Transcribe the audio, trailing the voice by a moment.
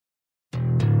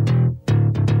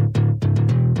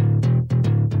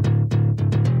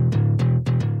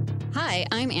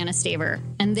Anna Staver,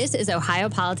 and this is Ohio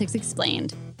Politics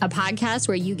Explained, a podcast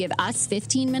where you give us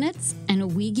 15 minutes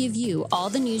and we give you all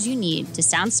the news you need to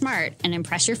sound smart and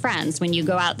impress your friends when you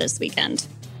go out this weekend.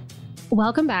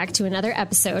 Welcome back to another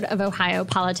episode of Ohio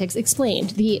Politics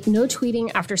Explained, the No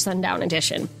Tweeting After Sundown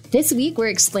edition. This week, we're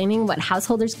explaining what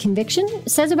Householder's conviction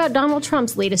says about Donald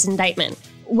Trump's latest indictment,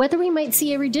 whether we might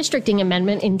see a redistricting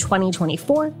amendment in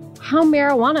 2024, how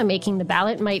marijuana making the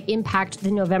ballot might impact the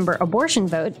November abortion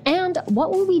vote, and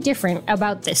what will be different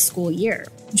about this school year.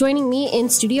 Joining me in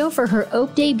studio for her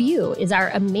OAP debut is our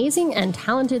amazing and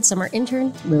talented summer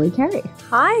intern, Lily Carey.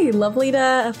 Hi, lovely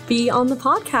to be on the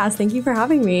podcast. Thank you for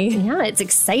having me. Yeah, it's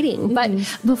exciting. But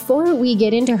before we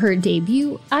get into her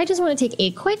debut, I just want to take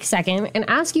a quick second and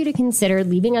ask you to consider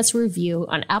leaving us a review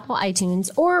on Apple iTunes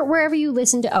or wherever you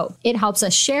listen to OAP. It helps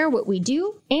us share what we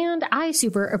do, and I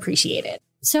super appreciate it.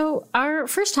 So our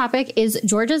first topic is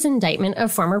Georgia's indictment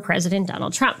of former President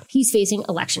Donald Trump. He's facing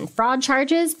election fraud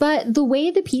charges, but the way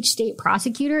the Peach State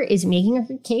prosecutor is making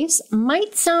her case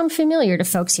might sound familiar to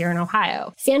folks here in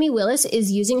Ohio. Fani Willis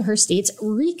is using her state's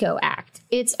RICO Act.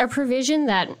 It's a provision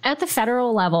that, at the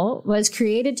federal level, was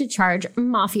created to charge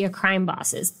mafia crime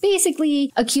bosses,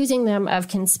 basically accusing them of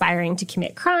conspiring to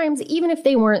commit crimes, even if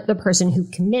they weren't the person who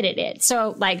committed it.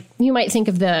 So, like, you might think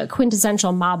of the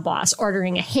quintessential mob boss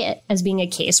ordering a hit as being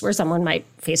a case where someone might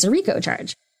face a RICO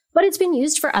charge. But it's been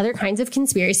used for other kinds of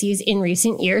conspiracies in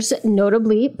recent years,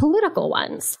 notably political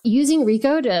ones. Using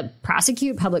RICO to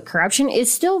prosecute public corruption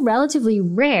is still relatively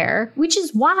rare, which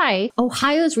is why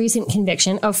Ohio's recent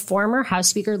conviction of former House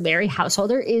Speaker Larry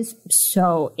Householder is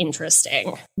so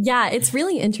interesting. Yeah, it's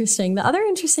really interesting. The other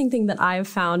interesting thing that I've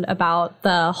found about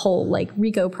the whole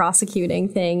RICO prosecuting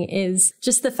thing is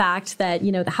just the fact that,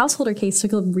 the Householder case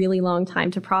took a really long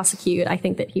time to prosecute. I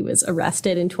think that he was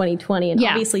arrested in 2020 and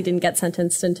obviously didn't get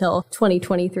sentenced until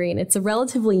 2023, and it's a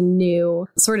relatively new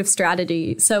sort of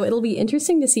strategy. So it'll be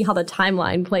interesting to see how the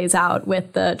timeline plays out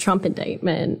with the Trump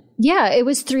indictment. Yeah, it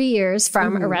was 3 years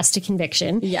from arrest to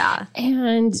conviction. Yeah.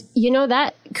 And,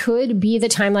 that could be the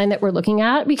timeline that we're looking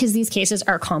at because these cases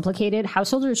are complicated.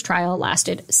 Householder's trial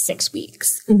lasted 6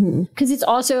 weeks. Because it's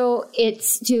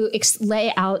to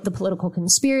lay out the political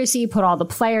conspiracy, put all the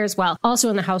players. Well, also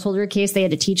in the Householder case, they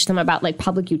had to teach them about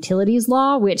public utilities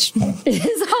law, which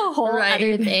is a whole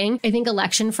other thing. I think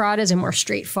election fraud is a more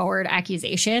straightforward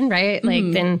accusation, right?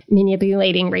 Than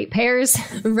manipulating ratepayers.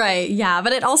 Right. Yeah.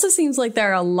 But it also seems like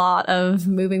there are a lot of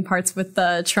moving parts with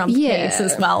the Trump case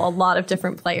as well. A lot of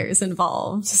different players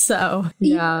involved. So,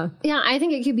 yeah. Yeah, I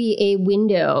think it could be a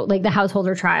window, the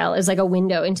Householder trial is a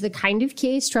window into the kind of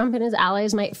case Trump and his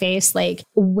allies might face,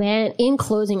 when in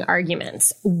closing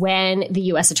arguments, when the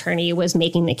U.S. attorney was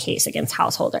making the case against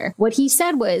Householder. What he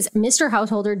said was, Mr.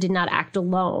 Householder did not act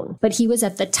alone, but he was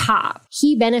at the top.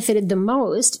 He benefited the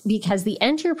most because the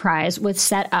enterprise was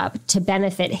set up to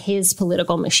benefit his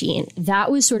political machine.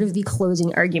 That was sort of the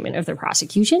closing argument of the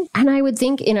prosecution. And I would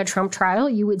think in a Trump trial,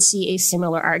 you would see a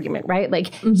similar argument, right?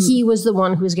 He was the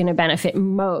one who's going to benefit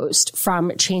most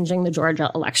from changing the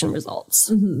Georgia election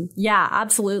results. Yeah,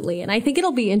 absolutely. And I think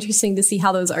it'll be interesting to see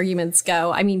how those arguments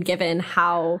go. I mean, given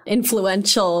how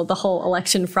influential the whole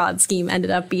election fraud scheme ended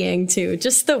up being to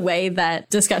just the way that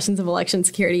discussions of election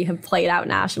security have played out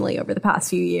nationally over the past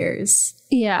few years.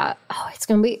 Yeah. Oh, it's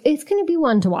gonna be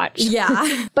one to watch.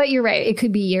 Yeah. But you're right. It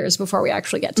could be years before we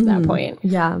actually get to that point.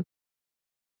 Yeah.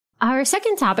 Our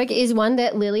second topic is one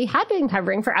that Lily had been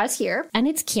covering for us here, and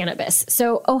it's cannabis.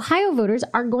 So Ohio voters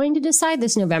are going to decide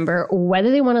this November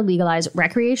whether they want to legalize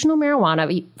recreational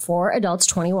marijuana for adults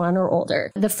 21 or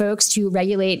older. The folks to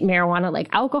regulate marijuana like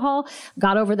alcohol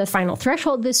got over the final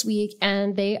threshold this week,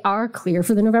 and they are clear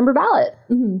for the November ballot.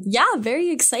 Yeah,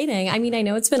 very exciting. I mean, I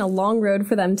know it's been a long road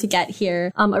for them to get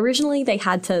here. Originally, they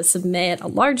had to submit a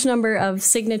large number of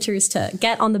signatures to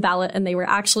get on the ballot, and they were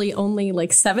actually only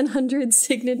 700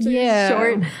 signatures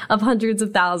short of hundreds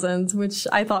of thousands, which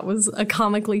I thought was a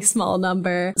comically small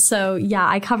number. So yeah,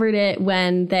 I covered it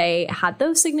when they had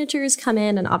those signatures come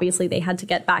in, and obviously they had to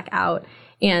get back out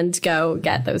and go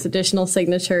get those additional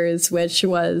signatures, which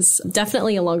was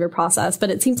definitely a longer process, but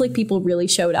it seems like people really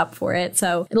showed up for it.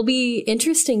 So it'll be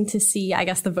interesting to see, I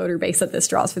guess, the voter base that this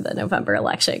draws for the November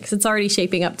election, because it's already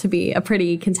shaping up to be a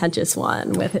pretty contentious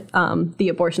one with the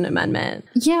abortion amendment.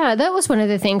 Yeah, that was one of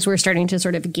the things we're starting to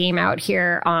sort of game out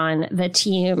here on the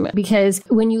team, because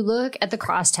when you look at the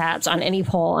crosstabs on any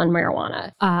poll on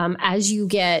marijuana, as you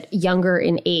get younger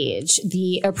in age,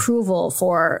 the approval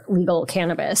for legal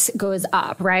cannabis goes up.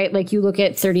 up, right? Like you look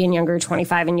at 30 and younger,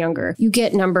 25 and younger, you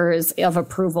get numbers of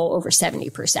approval over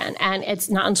 70%. And it's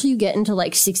not until you get into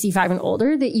like 65 and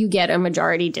older that you get a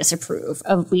majority disapprove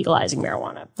of legalizing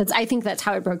marijuana. I think that's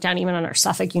how it broke down even on our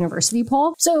Suffolk University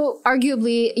poll. So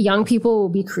arguably, young people will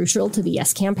be crucial to the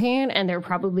Yes campaign, and they're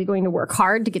probably going to work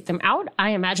hard to get them out. I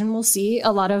imagine we'll see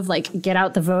a lot of like get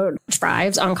out the vote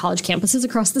drives on college campuses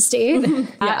across the state.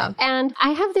 Yeah. And I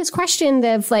have this question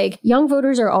of like young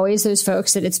voters are always those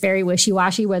folks that it's very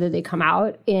wishy-washy whether they come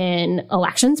out in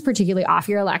elections, particularly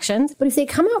off-year elections. But if they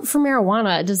come out for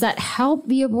marijuana, does that help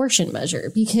the abortion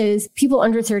measure? Because people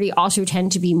under 30 also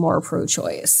tend to be more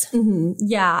pro-choice. Mm-hmm.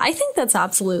 Yeah, I think that's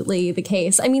absolutely the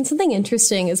case. I mean, something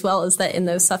interesting as well is that in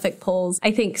those Suffolk polls,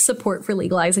 I think support for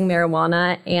legalizing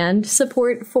marijuana and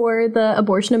support for the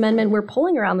abortion amendment were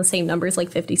polling around the same numbers, like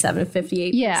 57,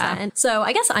 58%. Yeah. So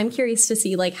I guess I'm curious to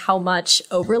see like how much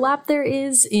overlap there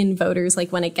is in voters,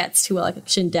 like when it gets to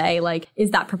election day, like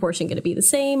is that proportion going to be the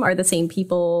same? Are the same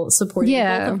people supporting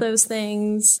both of those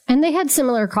things? And they had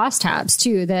similar crosstabs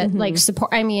too that like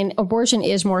support, I mean, abortion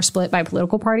is more split by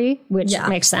political party, which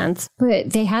makes sense, but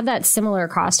they had that similar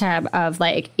crosstab of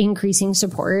like increasing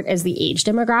support as the age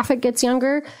demographic gets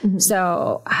younger.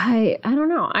 So I don't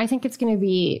know. I think it's going to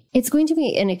be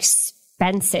an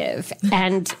expensive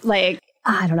and like,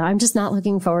 I don't know. I'm just not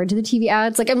looking forward to the TV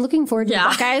ads. Like I'm looking forward to the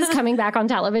Buckeyes coming back on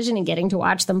television and getting to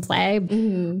watch them play.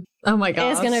 Oh my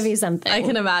gosh. It's going to be something. I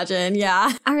can imagine.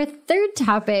 Yeah. Our third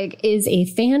topic is a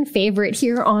fan favorite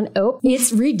here on OAP.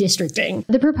 It's redistricting.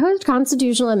 The proposed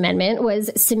constitutional amendment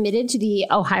was submitted to the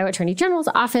Ohio Attorney General's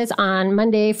office on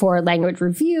Monday for language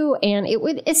review, and it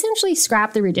would essentially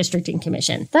scrap the Redistricting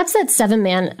Commission. That's that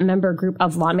 7-man member group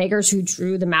of lawmakers who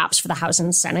drew the maps for the House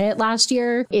and Senate last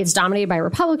year. It's dominated by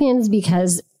Republicans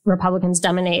because Republicans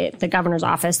dominate the governor's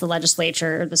office, the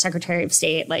legislature, the secretary of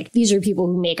state. Like these are people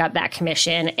who make up that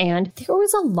commission. And there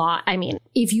was a lot. I mean,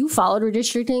 if you followed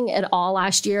redistricting at all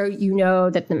last year, you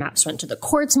know that the maps went to the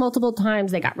courts multiple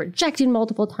times. They got rejected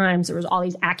multiple times. There was all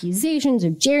these accusations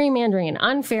of gerrymandering and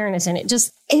unfairness. And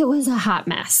it was a hot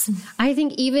mess. I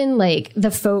think even like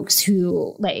the folks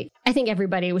who I think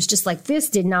everybody was just like, this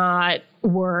did not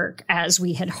work as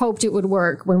we had hoped it would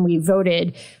work when we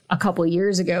voted a couple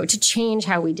years ago to change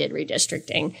how we did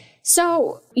redistricting.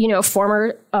 So,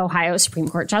 former Ohio Supreme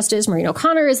Court Justice Maureen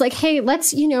O'Connor is like, hey,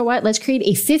 let's create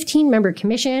a 15-member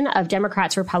commission of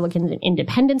Democrats, Republicans, and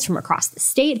independents from across the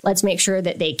state. Let's make sure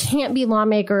that they can't be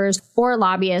lawmakers or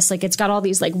lobbyists. Like it's got all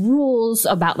these like rules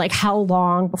about like how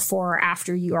long before or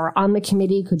after you are on the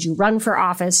committee could you run for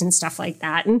office and stuff like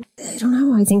that. And I don't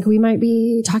know, I think we might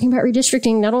be talking about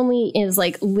redistricting not only is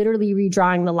like literally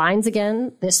redrawing the lines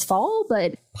again this fall,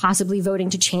 but possibly voting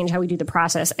to change how we do the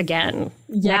process again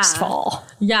next fall.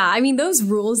 Yeah, I mean, those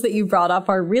rules that you brought up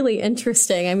are really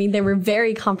interesting. I mean, they were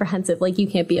very comprehensive. Like, you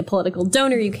can't be a political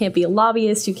donor, you can't be a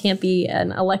lobbyist, you can't be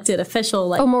an elected official.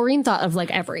 Like, Maureen thought of like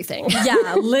everything.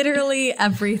 Yeah, literally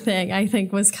everything I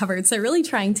think was covered. So really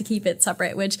trying to keep it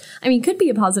separate, which I mean could be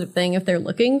a positive thing if they're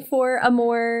looking for a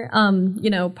more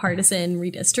partisan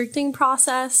redistricting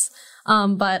process.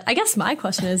 But I guess my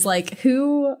question is like,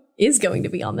 who is going to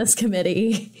be on this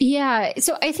committee? Yeah.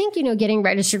 So I think, getting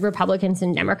registered Republicans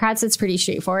and Democrats, it's pretty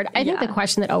straightforward. I think the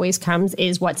question that always comes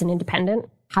is what's an independent?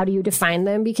 How do you define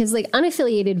them? Because like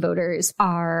unaffiliated voters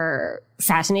are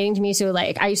fascinating to me. So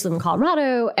like I used to live in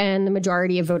Colorado and the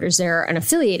majority of voters there are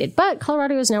unaffiliated, but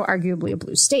Colorado is now arguably a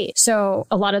blue state. So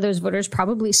a lot of those voters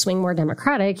probably swing more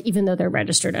Democratic, even though they're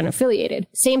registered unaffiliated.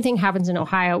 Same thing happens in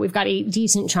Ohio. We've got a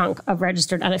decent chunk of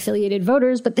registered unaffiliated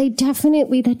voters, but that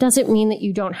doesn't mean that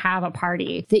you don't have a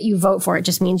party that you vote for. It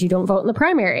just means you don't vote in the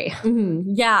primary.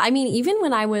 Mm-hmm. Yeah. I mean, even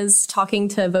when I was talking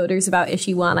to voters about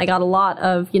issue 1, I got a lot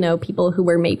of, people who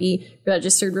were maybe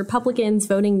registered Republicans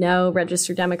voting no,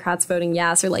 registered Democrats voting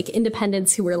yes, or like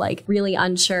independents who were like really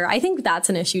unsure. I think that's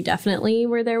an issue definitely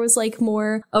where there was like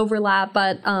more overlap,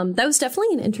 but that was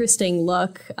definitely an interesting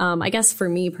look. I guess for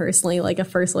me personally, like a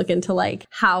first look into like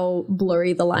how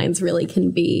blurry the lines really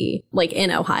can be like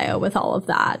in Ohio with all of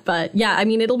that. But yeah, I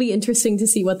mean, it'll be interesting to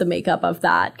see what the makeup of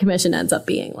that commission ends up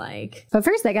being like. But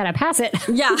first they got to pass it.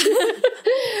 Yeah.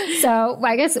 So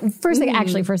I guess first they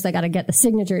got to get the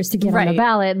signatures to get on the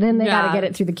ballot. Then they got to get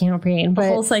it through the campaign. The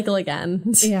whole cycle again.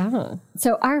 Yeah.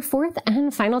 So our fourth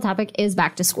and final topic is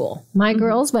back to school. My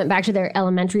girls went back to their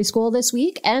elementary school this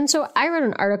week. And so I wrote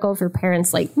an article for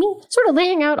parents like me, sort of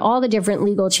laying out all the different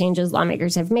legal changes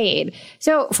lawmakers have made.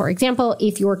 So, for example,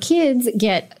 if your kids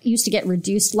used to get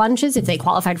reduced lunches, if they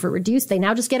qualified for reduced, they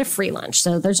now just get a free lunch.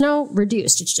 So there's no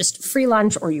reduced. It's just free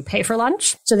lunch or you pay for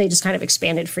lunch. So they just kind of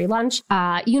expanded free lunch.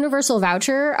 Universal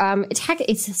voucher.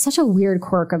 It's such a weird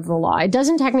quirk of the law. It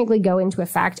doesn't technically go into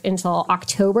effect until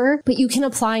October, but you can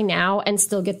apply now and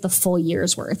still get the full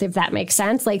year's worth, if that makes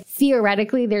sense. Like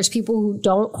theoretically, there's people who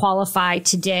don't qualify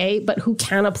today, but who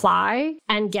can apply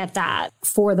and get that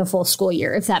for the full school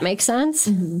year, if that makes sense.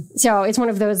 So it's one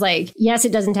of those like, yes,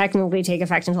 it doesn't technically take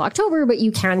effect until October, but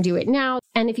you can do it now.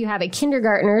 And if you have a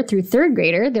kindergartner through third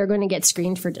grader, they're going to get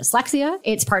screened for dyslexia.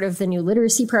 It's part of the new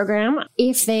literacy program.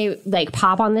 If they like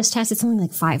pop on this test, it's only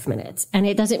like 5 minutes. And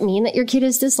it doesn't mean that your kid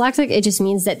is dyslexic. It just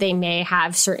means that they may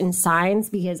have certain signs,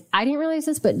 because I didn't realize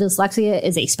this, but dyslexia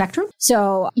is a spectrum.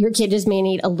 So your kid just may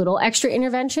need a little extra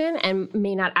intervention and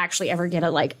may not actually ever get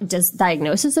a like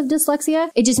diagnosis of dyslexia.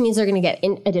 It just means they're going to get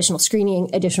additional screening,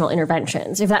 additional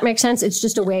interventions. If that makes sense, it's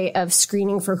just a way of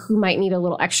screening for who might need a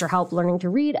little extra help learning to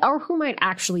read or who might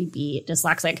actually be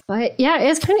dyslexic. But yeah,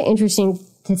 it's kind of interesting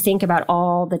to think about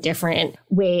all the different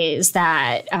ways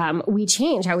that we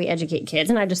change how we educate kids.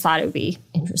 And I just thought it would be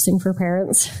interesting for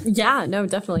parents. Yeah, no,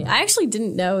 definitely. I actually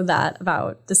didn't know that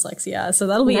about dyslexia. So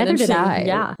that'll be Neither interesting. did I.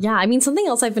 Yeah. Yeah. I mean, something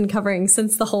else I've been covering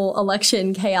since the whole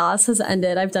election chaos has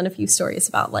ended. I've done a few stories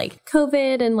about like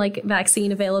COVID and like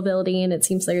vaccine availability. And it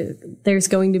seems like there's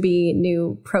going to be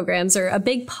new programs or a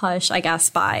big push, I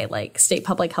guess, by like state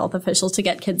public health officials to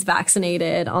get kids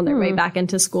vaccinated on their way back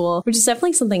into school, which is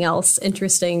definitely something else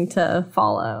interesting to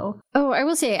follow. Oh, I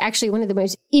will say, actually, one of the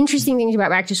most interesting things about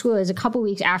back to school is a couple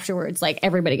weeks afterwards, like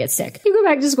everybody gets sick. You go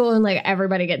back to school and like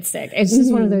everybody gets sick. It's just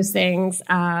one of those things.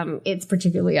 It's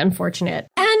particularly unfortunate.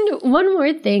 And one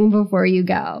more thing before you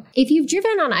go. If you've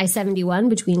driven on I-71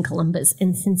 between Columbus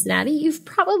and Cincinnati, you've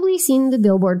probably seen the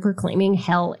billboard proclaiming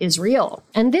hell is real.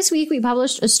 And this week we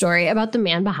published a story about the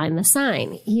man behind the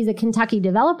sign. He's a Kentucky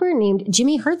developer named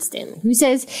Jimmy Hurtston, who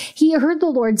says he heard the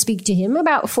Lord speak to him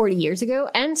about 40 years ago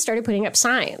and started putting up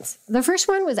signs. The first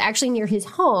one was actually near his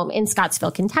home in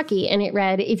Scottsville, Kentucky, and it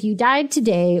read, "If you died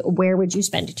today, where would you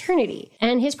spend eternity?"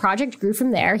 And his project grew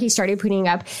from there. He started putting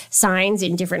up signs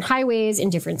in different highways, in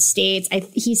different states.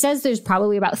 He says there's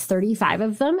probably about 35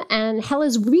 of them, and Hell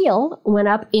is Real went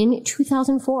up in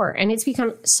 2004, and it's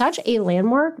become such a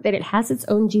landmark that it has its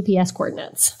own GPS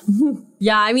coordinates.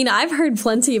 Yeah, I mean, I've heard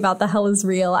plenty about the Hell is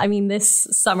Real. I mean, this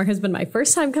summer has been my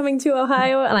first time coming to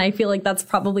Ohio, and I feel like that's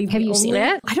probably Have you seen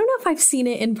it? I don't know if I've seen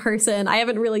it in person. I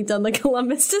haven't really done the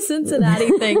Columbus to Cincinnati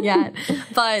thing yet,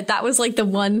 but that was like the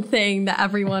one thing that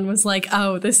everyone was like,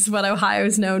 oh, this is what Ohio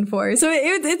is known for. So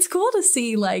it's cool to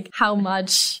see like how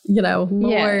much,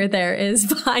 lore there is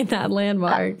behind that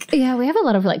landmark. Yeah, we have a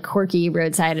lot of like quirky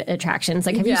roadside attractions.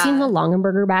 Like, have you seen the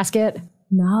Longenberger basket?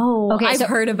 No. Okay, I've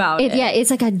heard about it. Yeah,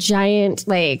 it's like a giant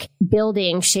like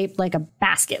building shaped like a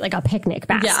basket, like a picnic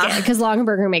basket. Because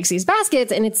Longenberger makes these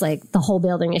baskets and it's like the whole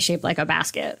building is shaped like a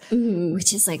basket,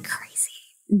 which is like crazy.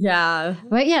 Yeah.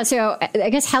 But yeah, so I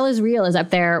guess Hell is Real is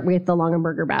up there with the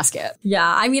Longenberger basket. Yeah.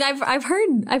 I mean, I've heard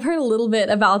a little bit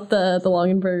about the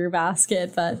Longenberger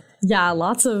basket, but yeah,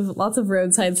 lots of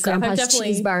roadside stuff. Grandpa's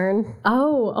Cheese Barn.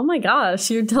 Oh my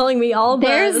gosh. You're telling me all the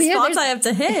spots I have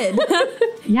to hit.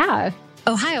 Yeah.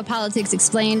 Ohio Politics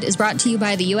Explained is brought to you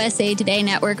by the USA Today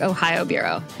Network Ohio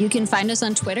Bureau. You can find us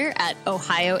on Twitter at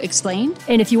Ohio Explained.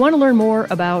 And if you want to learn more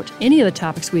about any of the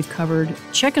topics we've covered,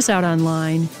 check us out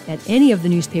online at any of the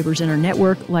newspapers in our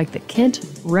network, like the Kent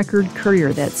Record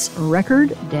Courier. That's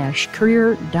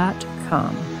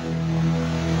record-courier.com.